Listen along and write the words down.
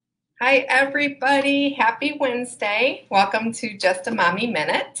Hi, everybody. Happy Wednesday. Welcome to Just a Mommy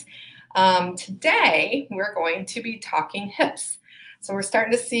Minute. Today, we're going to be talking hips. So we're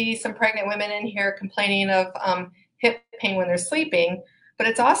starting to see some pregnant women in here complaining of hip pain when they're sleeping, but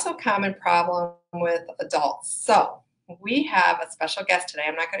it's also a common problem with adults. So we have a special guest today.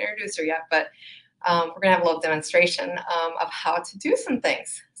 I'm not going to introduce her yet, but we're going to have a little demonstration of how to do some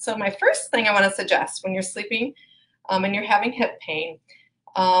things. So my first thing I want to suggest when you're sleeping and you're having hip pain,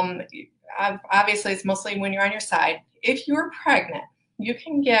 um, obviously, it's mostly when you're on your side. If you're pregnant, you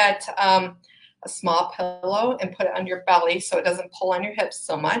can get a small pillow and put it under your belly so it doesn't pull on your hips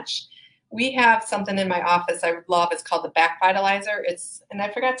so much. We have something in my office I love. It's called the Back Vitalizer. And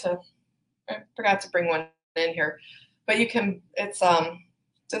I forgot to bring one in here, but you can. It's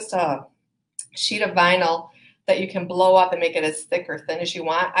just a sheet of vinyl that you can blow up and make it as thick or thin as you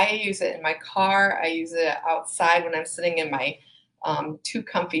want. I use it in my car. I use it outside when I'm sitting in my too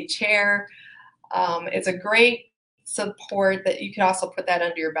comfy chair. It's a great support that you can also put that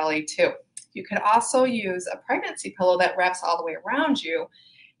under your belly too. You could also use a pregnancy pillow that wraps all the way around you,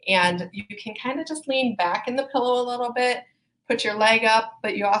 and you can kind of just lean back in the pillow a little bit, put your leg up,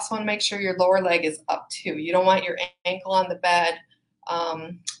 but you also want to make sure your lower leg is up too. You don't want your ankle on the bed.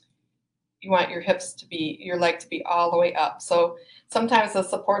 You want your leg to be all the way up. So sometimes the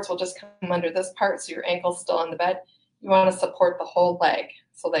supports will just come under this part so your ankle's still on the bed. You want to support the whole leg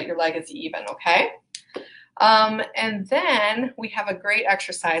so that your leg is even, okay? And then we have a great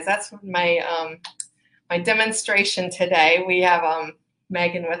exercise. That's my demonstration today. We have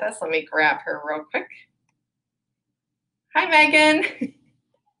Megan with us. Let me grab her real quick. Hi, Megan.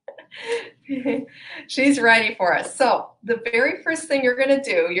 She's ready for us. So the very first thing you're going to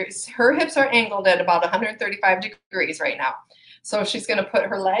do, her hips are angled at about 135 degrees right now. So she's going to put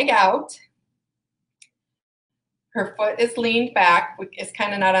her leg out. Her foot is leaned back. It's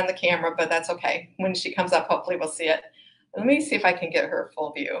kind of not on the camera, but that's okay. When she comes up, hopefully we'll see it. Let me see if I can get her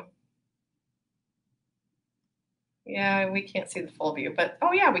full view. Yeah, we can't see the full view, but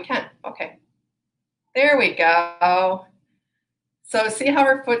oh yeah, we can. Okay. There we go. So see how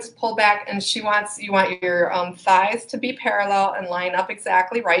her foot's pulled back, and you want your thighs to be parallel and line up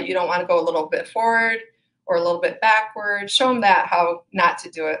exactly right. You don't want to go a little bit forward or a little bit backward. Show them how not to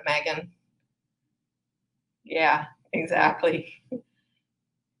do it, Megan. Yeah, exactly.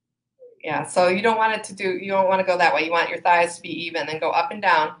 Yeah, so you don't want to go that way. You want your thighs to be even and go up and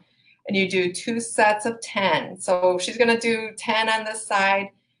down. And you do 2 sets of 10. So she's going to do 10 on this side,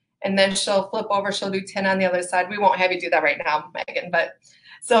 and then she'll flip over. She'll do 10 on the other side. We won't have you do that right now, Megan. But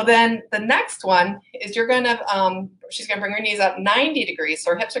so then the next one is she's going to bring her knees up 90 degrees.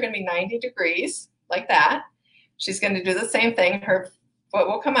 So her hips are going to be 90 degrees like that. She's going to do the same thing. Her foot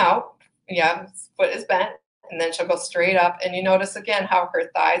will come out. Yeah, foot is bent. And then she'll go straight up. And you notice again how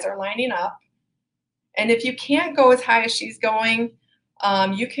her thighs are lining up. And if you can't go as high as she's going,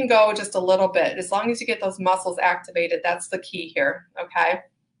 you can go just a little bit. As long as you get those muscles activated, that's the key here, okay?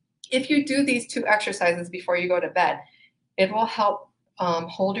 If you do these 2 exercises before you go to bed, it will help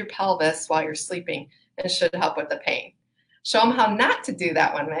hold your pelvis while you're sleeping and should help with the pain. Show them how not to do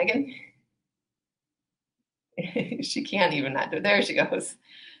that one, Megan. She can't even not do it. There she goes.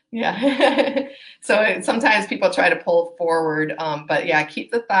 Yeah. So sometimes people try to pull forward, but yeah, keep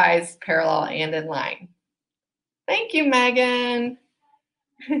the thighs parallel and in line. Thank you, Megan.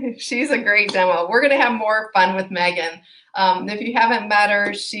 She's a great demo. We're going to have more fun with Megan. If you haven't met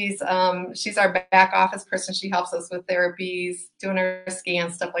her, she's our back office person. She helps us with therapies, doing her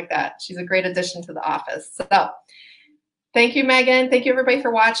scans, stuff like that. She's a great addition to the office. So thank you, Megan. Thank you, everybody,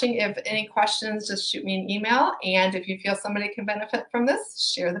 for watching. If any questions, just shoot me an email. And if you feel somebody can benefit from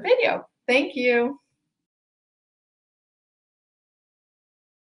this, share the video. Thank you.